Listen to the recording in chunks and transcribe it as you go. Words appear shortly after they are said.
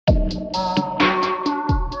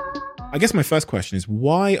I guess my first question is,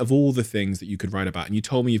 why, of all the things that you could write about, and you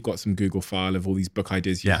told me you've got some Google file of all these book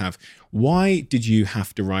ideas you have, why did you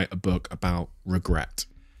have to write a book about regret?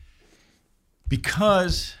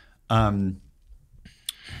 Because I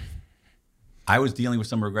was dealing with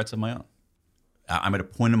some regrets of my own. I'm at a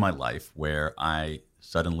point in my life where I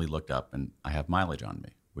suddenly looked up and I have mileage on me,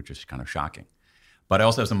 which is kind of shocking. But I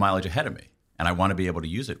also have some mileage ahead of me, and I want to be able to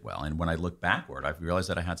use it well. And when I look backward, I've realized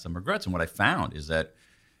that I had some regrets. And what I found is that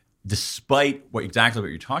despite exactly what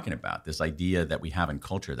you're talking about, this idea that we have in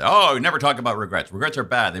culture that, oh, never talk about regrets. Regrets are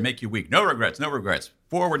bad. They make you weak. No regrets, no regrets.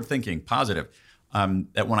 Forward thinking, positive.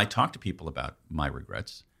 That when I talk to people about my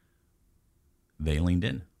regrets, they leaned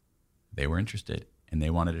in. They were interested, and they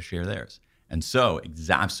wanted to share theirs. And so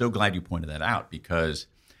I'm so glad you pointed that out, because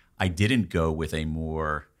I didn't go with a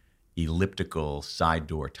more elliptical side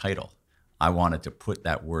door title. I wanted to put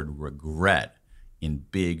that word regret in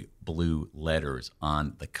big blue letters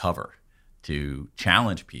on the cover to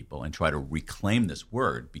challenge people and try to reclaim this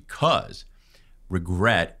word, because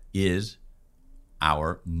regret is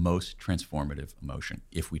our most transformative emotion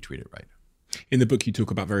if we treat it right. In the book, you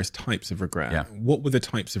talk about various types of regret. Yeah. What were the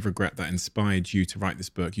types of regret that inspired you to write this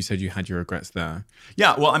book? You said you had your regrets there.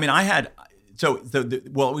 Yeah, well, I mean, I had, so,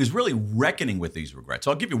 it was really reckoning with these regrets.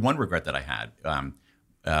 So I'll give you one regret that I had,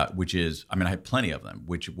 which is, I mean, I had plenty of them,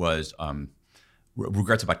 which was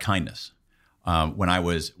regrets about kindness. When I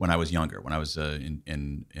was younger, when I was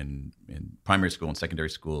in primary school and secondary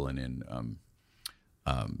school and in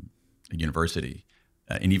university,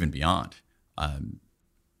 and even beyond,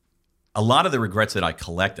 a lot of the regrets that I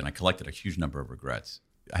collected a huge number of regrets.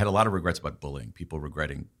 I had a lot of regrets about bullying, people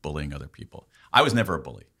regretting bullying other people. I was never a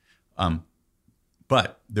bully.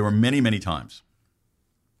 But there were many, many times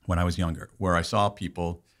when I was younger where I saw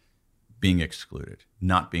people being excluded,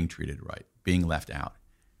 not being treated right, being left out.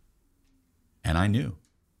 And I knew.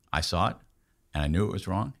 I saw it, and I knew it was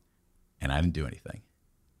wrong, and I didn't do anything.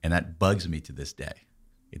 And that bugs me to this day.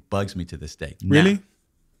 It bugs me to this day. Really? Now,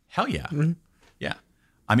 hell yeah. Mm-hmm. Yeah.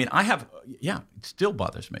 I mean, it still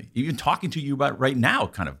bothers me. Even talking to you about it right now,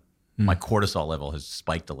 kind of my cortisol level has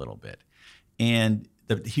spiked a little bit. And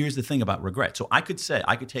here's the thing about regret. So I could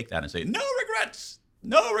take that and say, no regrets,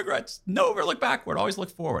 never look backward, always look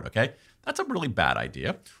forward, okay? That's a really bad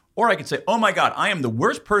idea. Or I could say, oh my God, I am the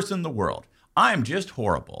worst person in the world. I am just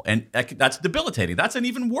horrible. And that's debilitating. That's an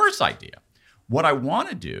even worse idea. What I want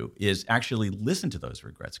to do is actually listen to those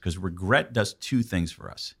regrets, because regret does two things for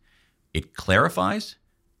us. It clarifies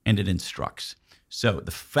and it instructs. So the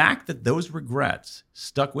fact that those regrets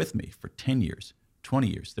stuck with me for 10 years, 20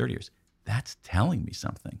 years, 30 years, that's telling me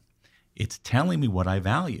something. It's telling me what I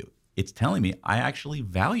value. It's telling me I actually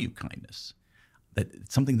value kindness. That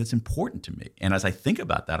it's something that's important to me. And as I think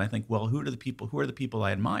about that, I think, well, who are the people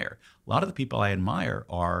I admire? A lot of the people I admire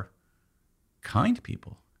are kind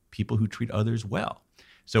people who treat others well.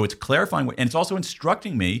 So it's clarifying, and it's also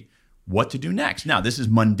instructing me what to do next. Now, this is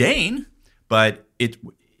mundane, but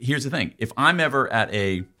here's the thing. If I'm ever at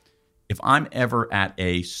a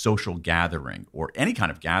social gathering or any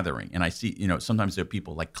kind of gathering, and I see, sometimes there are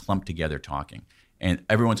people like clumped together talking, and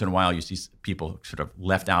every once in a while you see people sort of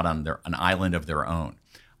left out on an island of their own,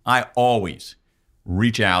 I always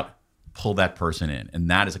reach out, pull that person in. And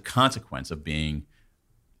that is a consequence of being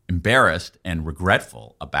embarrassed and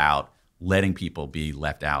regretful about letting people be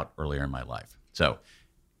left out earlier in my life. So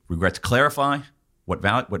regrets clarify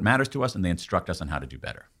what matters to us, and they instruct us on how to do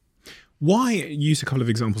better. Why, you use a couple of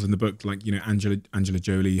examples in the book, like, Angela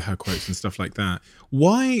Jolie, her quotes and stuff like that.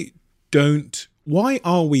 Why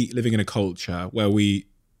are we living in a culture where we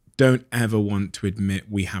don't ever want to admit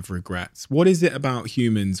we have regrets? What is it about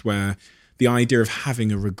humans where the idea of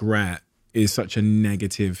having a regret is such a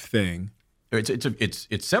negative thing?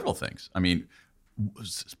 It's several things. I mean,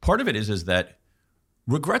 part of it is that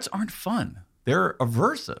regrets aren't fun. They're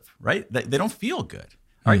aversive, right? They don't feel good.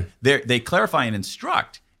 Right? They clarify and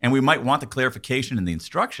instruct, and we might want the clarification and the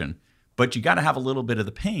instruction, but you got to have a little bit of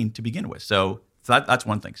the pain to begin with. So that's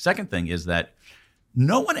one thing. Second thing is that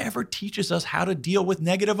no one ever teaches us how to deal with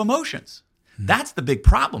negative emotions. That's the big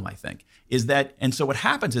problem, I think, is that, and so what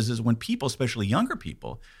happens is when people, especially younger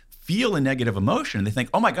people, feel a negative emotion, they think,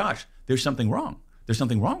 oh my gosh, there's something wrong. There's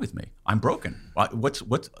something wrong with me. I'm broken.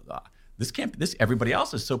 Everybody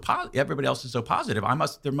else is so positive.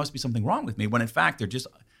 There must be something wrong with me, when in fact they're just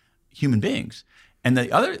human beings. And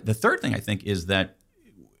the third thing I think is that,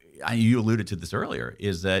 you alluded to this earlier,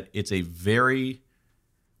 is that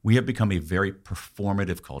we have become a very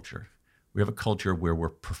performative culture. We have a culture where we're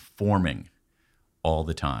performing all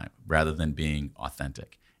the time rather than being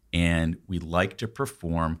authentic. And we like to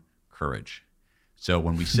perform courage. So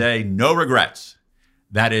when we say no regrets,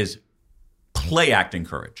 that is play acting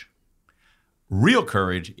courage. Real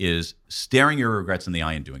courage is staring your regrets in the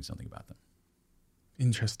eye and doing something about them.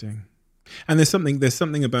 Interesting. And there's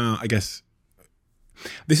something about, I guess,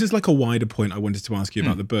 this is like a wider point I wanted to ask you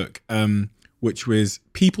about the book, which was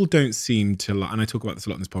people don't seem to like, and I talk about this a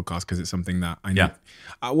lot in this podcast because it's something that I know.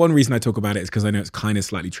 One reason I talk about it is because I know it's kind of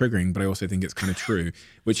slightly triggering, but I also think it's kind of true,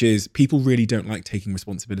 which is people really don't like taking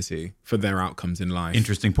responsibility for their outcomes in life.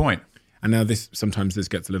 Interesting point. And now sometimes this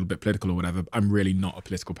gets a little bit political or whatever. I'm really not a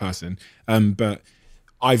political person. But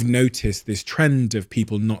I've noticed this trend of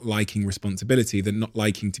people not liking responsibility, they're not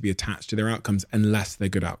liking to be attached to their outcomes unless they're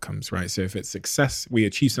good outcomes, right? So if it's success, we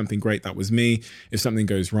achieve something great, that was me. If something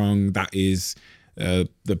goes wrong, that is the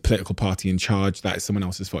political party in charge, that is someone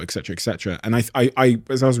else's fault, et cetera, et cetera. And I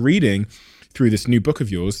as I was reading through this new book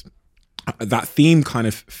of yours, that theme kind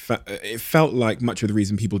of, it felt like much of the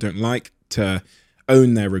reason people don't like to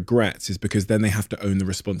own their regrets is because then they have to own the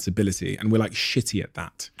responsibility. And we're like shitty at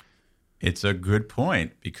that. It's a good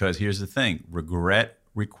point because here's the thing. Regret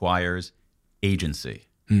requires agency,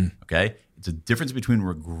 okay? It's a difference between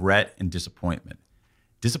regret and disappointment.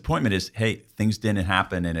 Disappointment is, hey, things didn't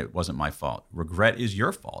happen and it wasn't my fault. Regret is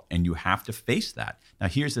your fault and you have to face that. Now,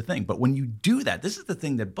 here's the thing. But when you do that, this is the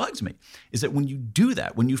thing that bugs me, is that when you do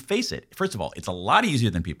that, when you face it, first of all, it's a lot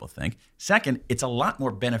easier than people think. Second, it's a lot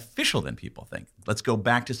more beneficial than people think. Let's go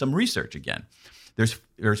back to some research again. There's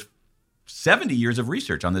 70 years of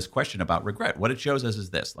research on this question about regret. What it shows us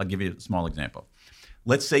is this. I'll give you a small example.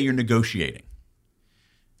 Let's say you're negotiating.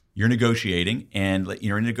 You're negotiating, and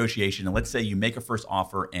you're in negotiation, and let's say you make a first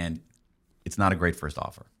offer, and it's not a great first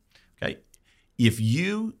offer. Okay, if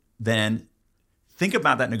you then think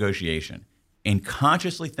about that negotiation and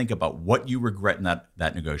consciously think about what you regret in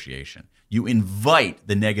that negotiation, you invite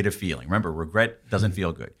the negative feeling. Remember, regret doesn't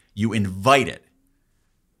feel good. You invite it.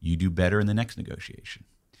 You do better in the next negotiation.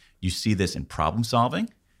 You see this in problem solving.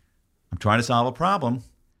 I'm trying to solve a problem.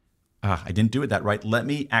 I didn't do it that right. Let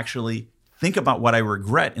me actually think about what I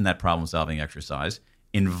regret in that problem-solving exercise.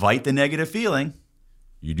 Invite the negative feeling.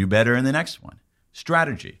 You do better in the next one.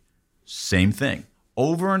 Strategy, same thing.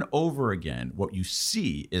 Over and over again, what you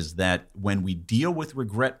see is that when we deal with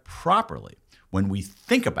regret properly, when we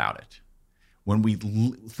think about it, when we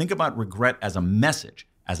think about regret as a message,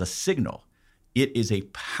 as a signal, it is a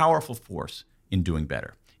powerful force in doing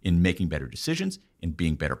better, in making better decisions, in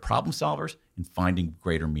being better problem solvers, in finding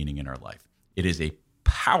greater meaning in our life. It is a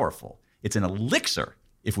powerful, it's an elixir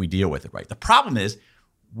if we deal with it right. The problem is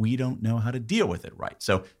we don't know how to deal with it right.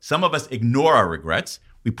 So some of us ignore our regrets.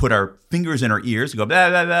 We put our fingers in our ears, we go blah,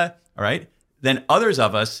 blah, blah, all right? Then others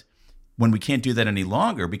of us, when we can't do that any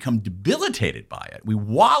longer, become debilitated by it. We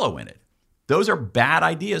wallow in it. Those are bad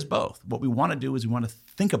ideas both. What we want to do is we want to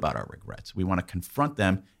think about our regrets. We want to confront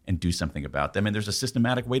them and do something about them. And there's a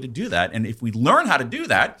systematic way to do that. And if we learn how to do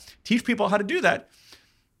that, teach people how to do that,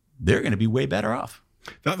 they're going to be way better off.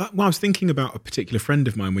 Well, I was thinking about a particular friend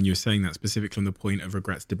of mine when you were saying that, specifically on the point of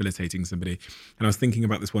regrets debilitating somebody. And I was thinking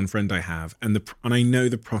about this one friend I have, and I know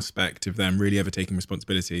the prospect of them really ever taking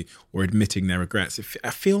responsibility or admitting their regrets. I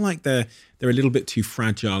feel like they're a little bit too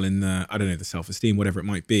fragile in the self-esteem, whatever it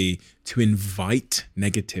might be, to invite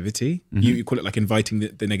negativity. Mm-hmm. You call it like inviting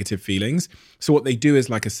the negative feelings. So what they do is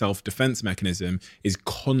like a self-defense mechanism is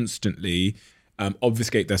constantly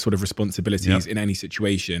obfuscate their sort of responsibilities in any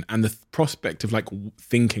situation. And the prospect of like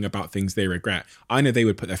thinking about things they regret, I know they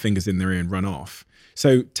would put their fingers in their ear and run off.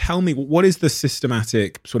 So tell me, what is the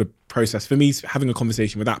systematic sort of process for me having a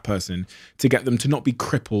conversation with that person to get them to not be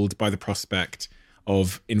crippled by the prospect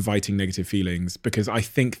of inviting negative feelings? Because I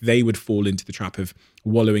think they would fall into the trap of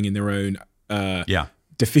wallowing in their own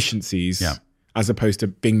deficiencies as opposed to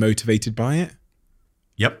being motivated by it.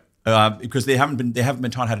 Yep. Because they haven't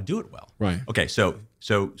been taught how to do it well. Right. Okay. So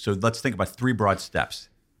let's think about three broad steps.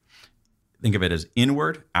 Think of it as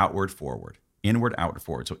inward, outward, forward. Inward, outward,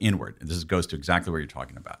 forward. So inward. And this goes to exactly what you're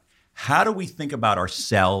talking about. How do we think about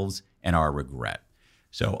ourselves and our regret?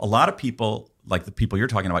 So a lot of people, like the people you're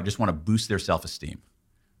talking about, just want to boost their self-esteem.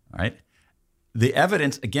 All right. The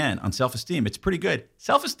evidence, again, on self-esteem, it's pretty good.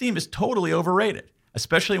 Self-esteem is totally overrated,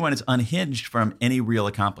 especially when it's unhinged from any real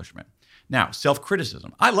accomplishment. Now,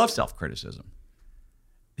 self-criticism. I love self-criticism.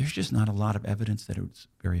 There's just not a lot of evidence that it's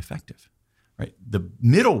very effective, right? The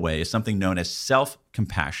middle way is something known as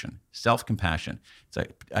self-compassion. Self-compassion. It's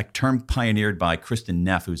a term pioneered by Kristen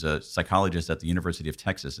Neff, who's a psychologist at the University of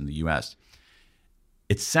Texas in the U.S.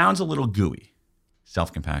 It sounds a little gooey,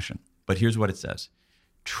 self-compassion, but here's what it says.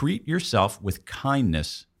 Treat yourself with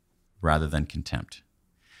kindness rather than contempt.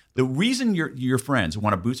 The reason your friends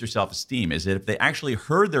want to boost their self-esteem is that if they actually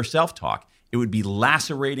heard their self-talk It would be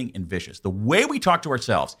lacerating and vicious. The way we talk to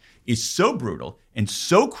ourselves is so brutal and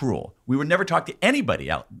so cruel. We would never talk to anybody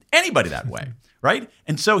that way, right?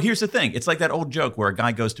 And so here's the thing. It's like that old joke where a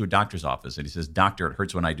guy goes to a doctor's office and he says, "Doctor, it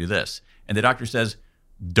hurts when I do this." And the doctor says,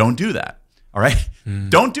 "Don't do that." All right?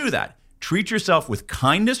 Don't do that. Treat yourself with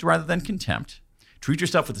kindness rather than contempt. Treat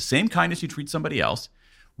yourself with the same kindness you treat somebody else.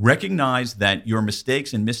 Recognize that your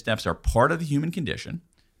mistakes and missteps are part of the human condition.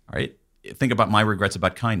 All right? Think about my regrets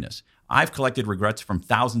about kindness. I've collected regrets from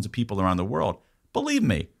thousands of people around the world. Believe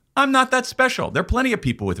me, I'm not that special. There are plenty of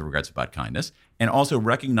people with regrets about kindness. And also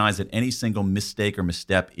recognize that any single mistake or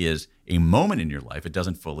misstep is a moment in your life. It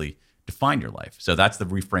doesn't fully define your life. So that's the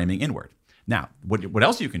reframing inward. Now, what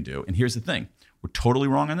else you can do, and here's the thing, we're totally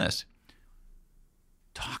wrong on this.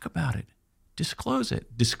 Talk about it. Disclose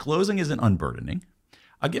it. Disclosing isn't unburdening.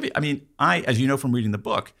 I'll give you, as you know from reading the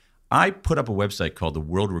book, I put up a website called the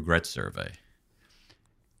World Regret Survey.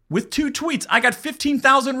 With 2 tweets, I got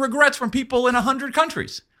 15,000 regrets from people in 100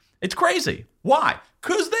 countries. It's crazy. Why?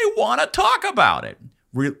 Because they want to talk about it.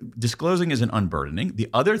 Disclosing isn't unburdening. The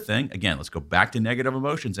other thing, again, let's go back to negative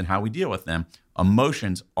emotions and how we deal with them.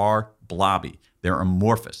 Emotions are blobby. They're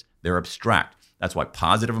amorphous. They're abstract. That's why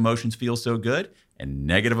positive emotions feel so good and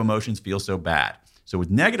negative emotions feel so bad. So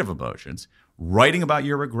with negative emotions, writing about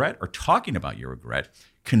your regret or talking about your regret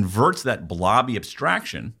converts that blobby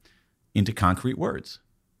abstraction into concrete words,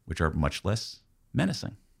 which are much less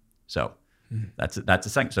menacing. So that's a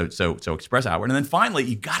second. So express outward. And then finally,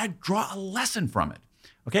 you got to draw a lesson from it.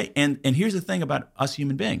 Okay? And here's the thing about us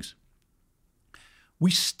human beings.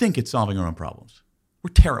 We stink at solving our own problems.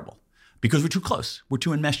 We're terrible because we're too close. We're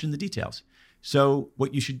too enmeshed in the details. So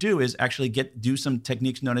what you should do is actually do some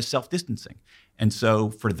techniques known as self-distancing. And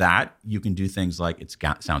so for that, you can do things like,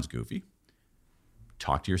 sounds goofy,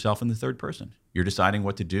 talk to yourself in the third person. You're deciding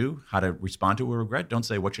what to do, how to respond to a regret. Don't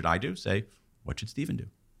say, "What should I do?" Say, "What should Stephen do?"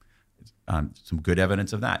 Some good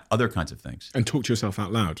evidence of that. Other kinds of things. And talk to yourself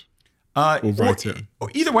out loud. Or write it.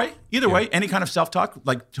 Or either way, any kind of self-talk,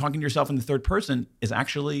 like talking to yourself in the third person, is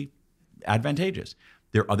actually advantageous.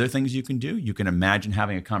 There are other things you can do. You can imagine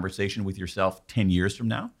having a conversation with yourself 10 years from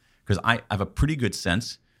now, because I have a pretty good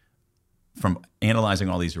sense from analyzing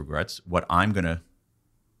all these regrets what I'm going to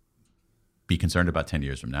be concerned about 10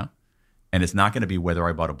 years from now. And it's not going to be whether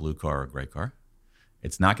I bought a blue car or a gray car.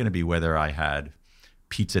 It's not going to be whether I had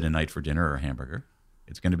pizza tonight for dinner or a hamburger.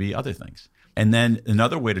 It's going to be other things. And then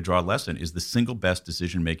another way to draw a lesson is the single best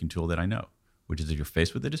decision-making tool that I know, which is if you're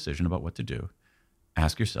faced with a decision about what to do,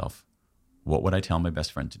 ask yourself, what would I tell my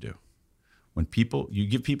best friend to do? When people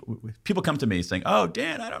come to me saying, "Oh,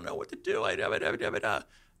 Dan, I don't know what to do." And I'm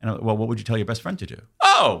like, "Well, what would you tell your best friend to do?"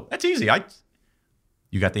 "Oh, that's easy.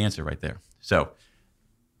 You got the answer right there." So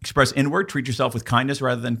express inward, treat yourself with kindness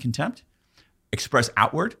rather than contempt. Express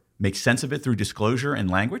outward, make sense of it through disclosure and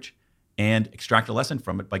language, and extract a lesson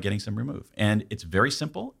from it by getting some remove. And it's very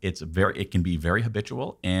simple. It can be very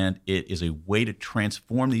habitual, and it is a way to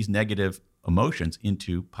transform these negative emotions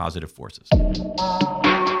into positive forces.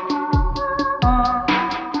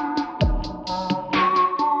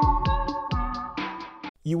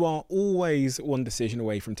 You are always one decision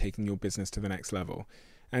away from taking your business to the next level.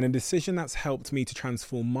 And a decision that's helped me to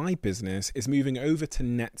transform my business is moving over to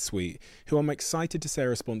NetSuite, who I'm excited to say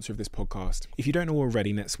are a sponsor of this podcast. If you don't know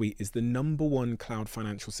already, NetSuite is the #1 cloud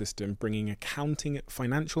financial system, bringing accounting,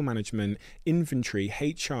 financial management, inventory,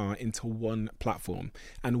 HR into one platform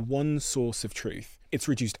and one source of truth. It's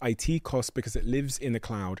reduced IT costs because it lives in the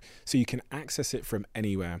cloud, so you can access it from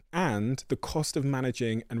anywhere. And the cost of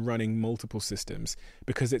managing and running multiple systems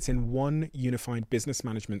because it's in one unified business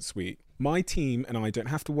management suite. My team and I don't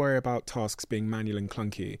have to worry about tasks being manual and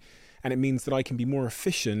clunky. And it means that I can be more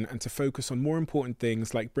efficient and to focus on more important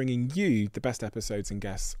things like bringing you the best episodes and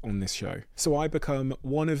guests on this show. So I become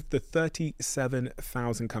one of the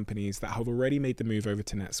 37,000 companies that have already made the move over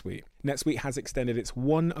to NetSuite. NetSuite has extended its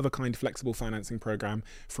one-of-a-kind flexible financing program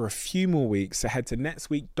for a few more weeks. So head to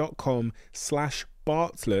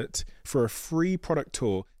netsuite.com/Bartlett for a free product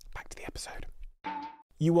tour. Back to the episode.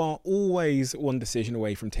 You are always one decision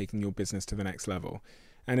away from taking your business to the next level.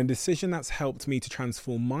 And a decision that's helped me to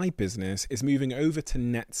transform my business is moving over to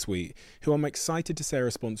NetSuite, who I'm excited to say are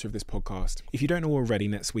a sponsor of this podcast. If you don't know already,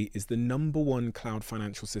 NetSuite is the #1 cloud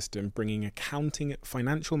financial system, bringing accounting,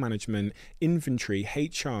 financial management, inventory,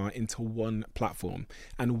 HR into one platform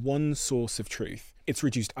and one source of truth. It's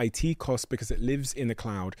reduced IT costs because it lives in the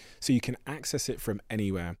cloud, so you can access it from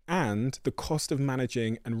anywhere. And the cost of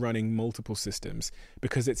managing and running multiple systems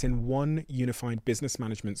because it's in one unified business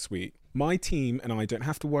management suite. My team and I don't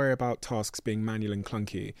have to worry about tasks being manual and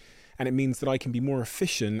clunky. And it means that I can be more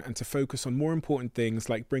efficient and to focus on more important things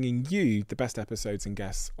like bringing you the best episodes and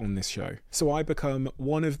guests on this show. So I become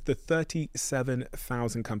one of the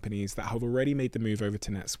 37,000 companies that have already made the move over to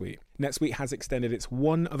NetSuite. NetSuite has extended its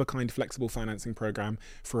one-of-a-kind flexible financing program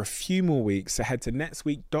for a few more weeks. So head to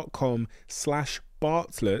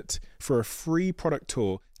netsuite.com/Bartlett for a free product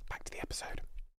tour. Back to the episode.